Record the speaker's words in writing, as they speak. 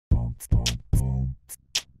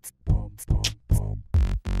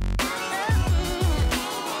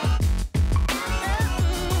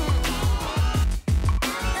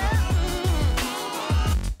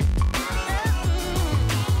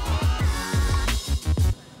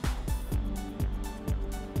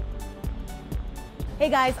Hey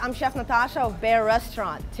guys, I'm Chef Natasha of Bheard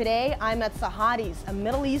Restaurant. Today I'm at Sahadi's, a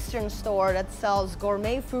Middle Eastern store that sells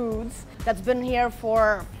gourmet foods that's been here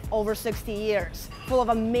for over 60 years. Full of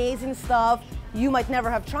amazing stuff you might never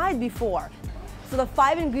have tried before. So the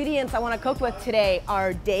 5 ingredients I want to cook with today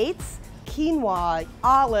are dates, quinoa,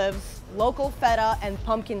 olives, local feta, and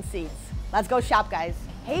pumpkin seeds. Let's go shop, guys.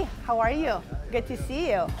 Hey, how are you? Good to see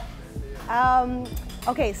you.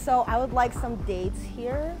 Okay, so I would like some dates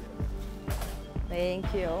here.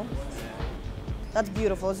 Thank you. That's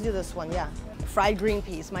beautiful. Let's do this one, yeah. Fried green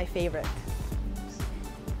peas, my favorite.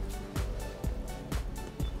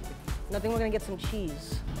 I think we're gonna get some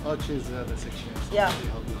cheese. I'll choose the section. Yeah.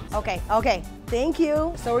 Okay. Thank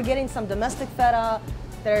you. So we're getting some domestic feta.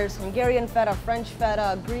 There's Hungarian feta, French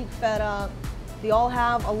feta, Greek feta. They all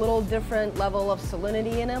have a little different level of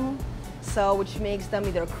salinity in them, so which makes them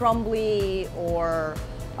either crumbly or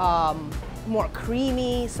more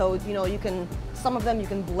creamy. So you can. Some of them you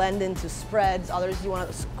can blend into spreads, others you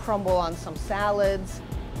want to crumble on some salads.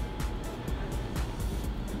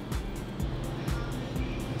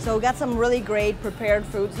 So we got some really great prepared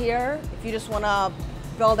foods here. If you just want to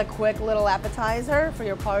build a quick little appetizer for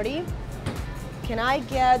your party. Can I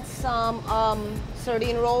get some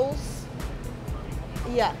sardine rolls?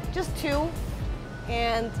 Yeah, just 2.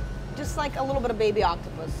 And just like a little bit of baby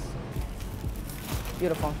octopus.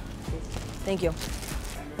 Beautiful. Thank you.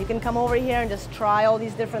 You can come over here and just try all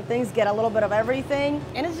these different things, get a little bit of everything,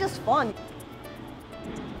 and it's just fun.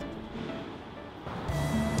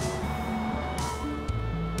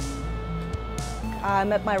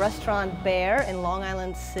 I'm at my restaurant Bheard in Long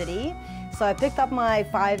Island City. So I picked up my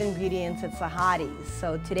 5 ingredients at Sahadi's.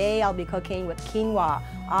 So today I'll be cooking with quinoa,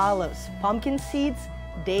 olives, pumpkin seeds,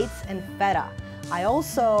 dates, and feta. I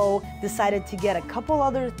also decided to get a couple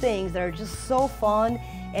other things that are just so fun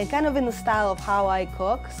and kind of in the style of how I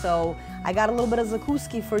cook. So I got a little bit of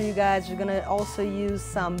zakouski for you guys. We're gonna also use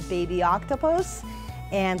some baby octopus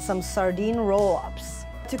and some sardine roll-ups.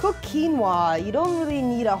 To cook quinoa, you don't really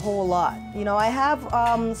need a whole lot. I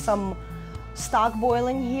have some stock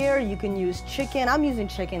boiling here. You can use chicken. I'm using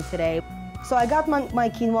chicken today. So I got my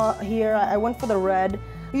quinoa here. I went for the red.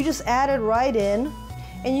 You just add it right in.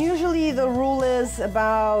 And usually the rule is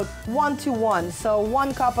about 1 to 1. So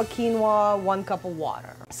 1 cup of quinoa, 1 cup of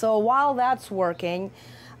water. So while that's working,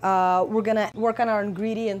 we're gonna work on our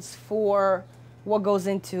ingredients for what goes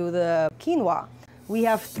into the quinoa. We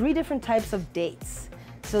have 3 different types of dates.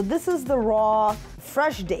 So this is the raw,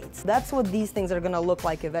 fresh dates. That's what these things are gonna look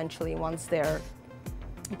like eventually once they're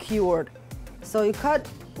cured. So you cut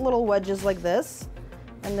little wedges like this,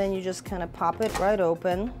 and then you just kind of pop it right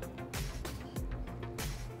open.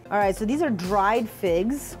 All right, so these are dried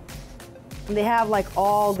figs. They have like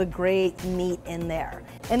all the great meat in there.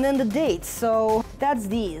 And then the dates, so that's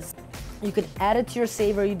these. You could add it to your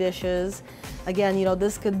savory dishes. Again,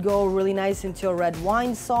 this could go really nice into a red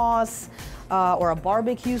wine sauce or a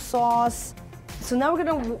barbecue sauce. So now we're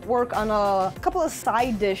gonna work on a couple of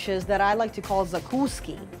side dishes that I like to call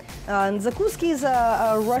zakouski. And zakouski is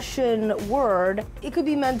a Russian word. It could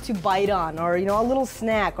be meant to bite on or, a little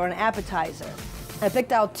snack or an appetizer. I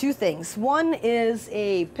picked out 2 things. One is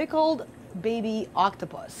a pickled baby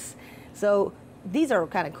octopus. So these are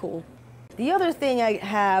kind of cool. The other thing I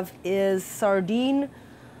have is sardine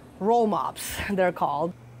roll mops, they're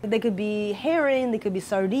called. They could be herring, they could be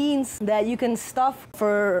sardines that you can stuff.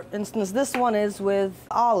 For instance, this one is with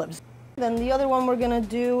olives. Then the other one we're gonna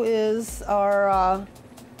do is our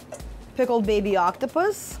pickled baby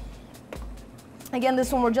octopus. Again,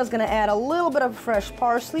 this one we're just gonna add a little bit of fresh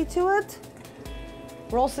parsley to it.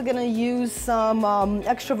 We're also gonna use some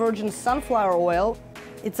extra virgin sunflower oil.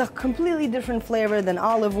 It's a completely different flavor than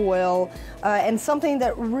olive oil and something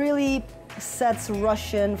that really sets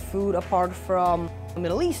Russian food apart from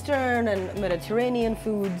Middle Eastern and Mediterranean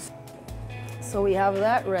foods. So we have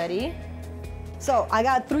that ready. So I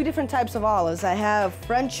got 3 different types of olives. I have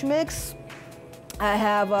French mix, I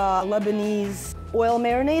have Lebanese oil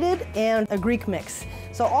marinated, and a Greek mix.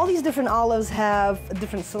 So all these different olives have a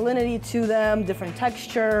different salinity to them, different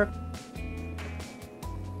texture.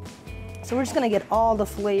 So we're just gonna get all the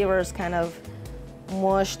flavors kind of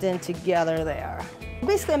mushed in together there.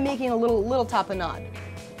 Basically, I'm making a little tapenade.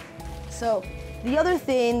 So the other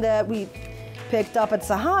thing that we picked up at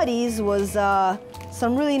Sahadi's was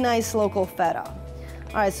some really nice local feta.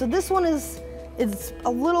 All right, so this one is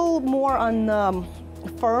a little more on the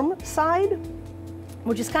firm side,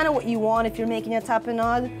 which is kind of what you want if you're making a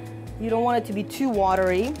tapenade. You don't want it to be too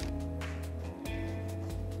watery.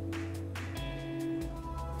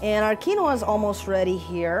 And our quinoa is almost ready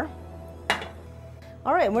here.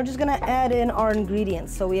 All right, we're just gonna add in our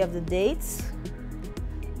ingredients. So we have the dates,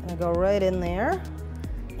 gonna go right in there.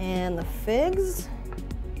 And the figs.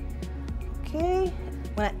 Okay.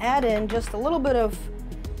 I'm gonna add in just a little bit of,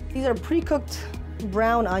 these are pre-cooked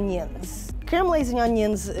brown onions. Caramelizing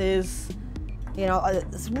onions is, you know,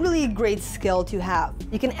 it's really great skill to have.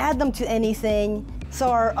 You can add them to anything. So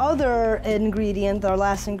our other ingredient, our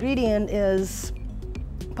last ingredient is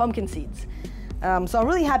pumpkin seeds. So I'm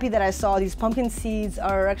really happy that I saw these pumpkin seeds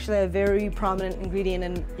are actually a very prominent ingredient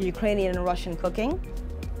in Ukrainian and Russian cooking.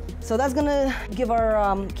 So that's gonna give our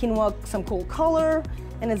quinoa some cool color,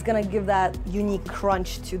 and it's gonna give that unique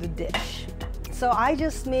crunch to the dish. So I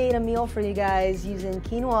just made a meal for you guys using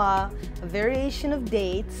quinoa, a variation of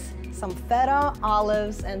dates, some feta,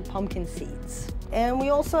 olives, and pumpkin seeds. And we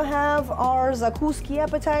also have our zakuski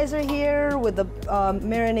appetizer here with the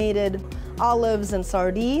marinated olives and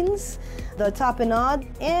sardines, the tapenade,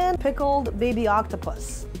 and pickled baby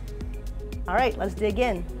octopus. All right, let's dig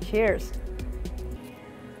in. Cheers.